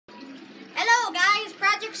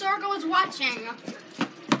Project Zorgo is watching.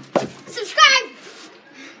 Subscribe!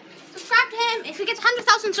 Subscribe to him. If he gets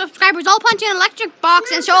 100,000 subscribers, I'll punch in an electric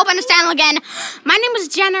box and show up on his channel again. My name is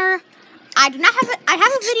Jenner. I have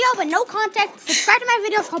a video, but no content. Subscribe to my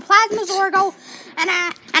video. It's called Plasma Zorgo, and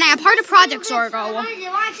I am part of Project Zorgo.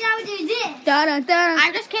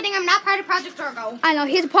 I'm just kidding. I'm not part of Project Zorgo. I know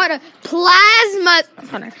he's part of Plasma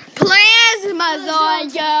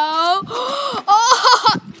Zorgo.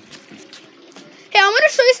 Oh. Hey, I'm gonna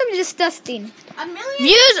show you something disgusting.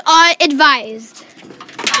 Views are advised.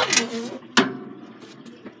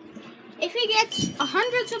 If he gets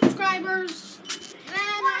 100 subscribers, then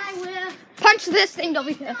I will punch this thing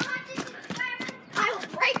over here. I will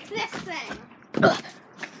break this thing.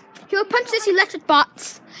 He'll punch this electric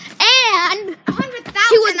box. And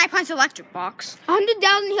 100,000, I punch electric box.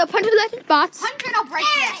 100,000, he'll punch electric box. 100, I'll break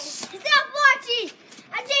this. Stop watching.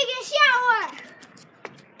 I'm taking a shower.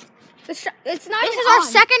 It's not. This is our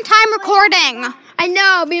second time recording. I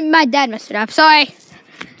know. My dad messed it up. Sorry.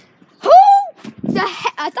 Who the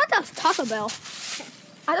heck? I thought that was Taco Bell.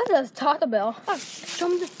 Oh, show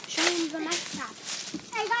him the nice trap.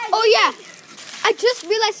 Hey guys. Oh yeah. I just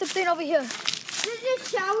realized something over here. There's a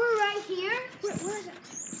shower right here. Where is it?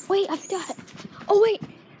 Wait, I forgot it. Oh wait.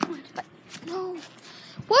 No.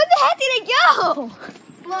 Where the heck did it go?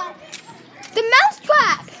 What? The mouse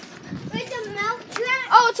trap. Where's the mouse trap?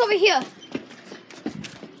 Oh, it's over here.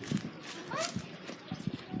 What?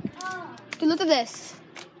 Oh. Dude, look at this.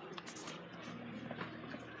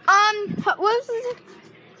 What was it?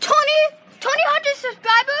 200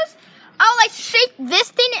 subscribers. I'll like shake this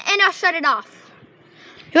thing and I'll shut it off.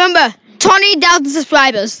 Remember, 20,000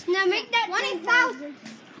 subscribers. Now make that 20,000.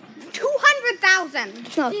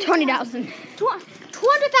 200,000. No, 20,000.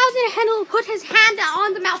 200,000 and he'll put his hand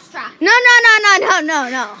on the mousetrap. No.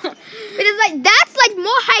 Because like that's like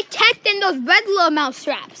more high tech than those regular mouse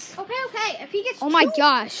traps. Okay. If he gets Oh my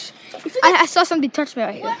gosh. I saw somebody touch me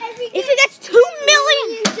right here. if he gets 2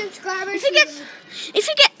 million subscribers,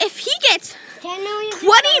 if he gets 10 million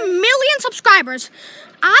 20 million subscribers,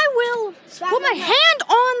 I will put my hand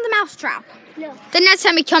on the mousetrap. No. The next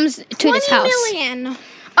time he comes to this house. 20 million.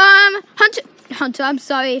 Hunter, I'm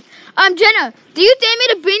sorry. Jenna, do you dare me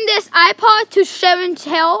to bring this iPod to Sharon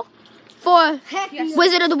Tell for Heck Yes.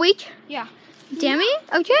 Wizard of the Week? Yeah. Dare me?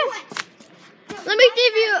 Okay. Let me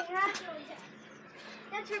give you.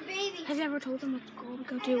 That's for baby. Have you ever told them what school we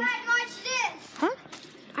go Hey to? guys, watch this. Huh?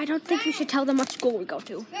 I don't think you should tell them what school we go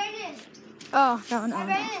to. Brandon. Oh, no.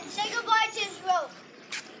 Brandon, say goodbye to this rope.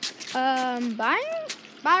 Bye.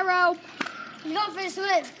 Bye, Rope. He's going for a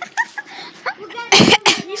swim.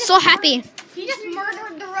 So happy. He just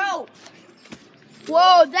murdered the rope.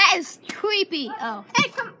 Whoa, that is creepy. Oh. Hey,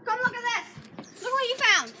 come look at this. Look what you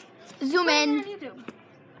found. Zoom in. YouTube.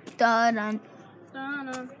 Dun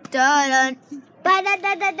Dun. dun. Look at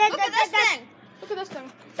this thing. Look at this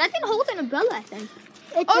thing. That thing holds an umbrella, I think.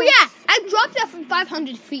 Oh yeah, I dropped that from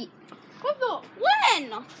 500 feet. What the?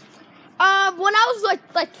 When? When I was like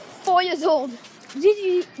 4 years old. Did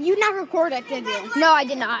you not record it, did you? No, I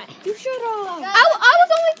did not. You should have. I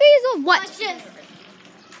was only 3 years old. What? Watch this.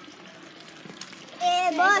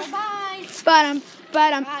 Bye.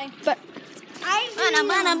 But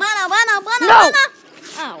No. no.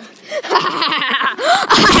 Oh.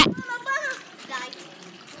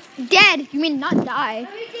 Dead? You mean not die?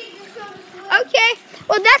 Okay.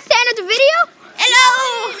 Well, that's the end of the video.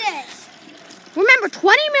 Hello. Remember,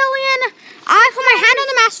 20 million. I put my hand on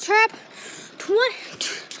the mousetrap.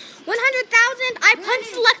 100,000. I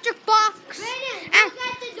punched the electric box.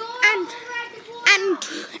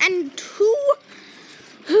 And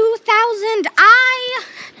 2,000.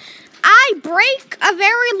 I break a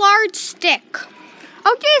very large stick.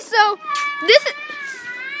 Okay, so this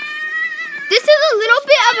is a little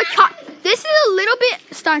bit of a stop. This is a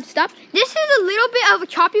little bit of a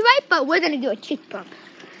copyright, but we're gonna do a kick bump.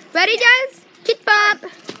 Ready, guys? Kick bump.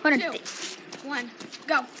 2, 1,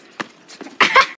 go.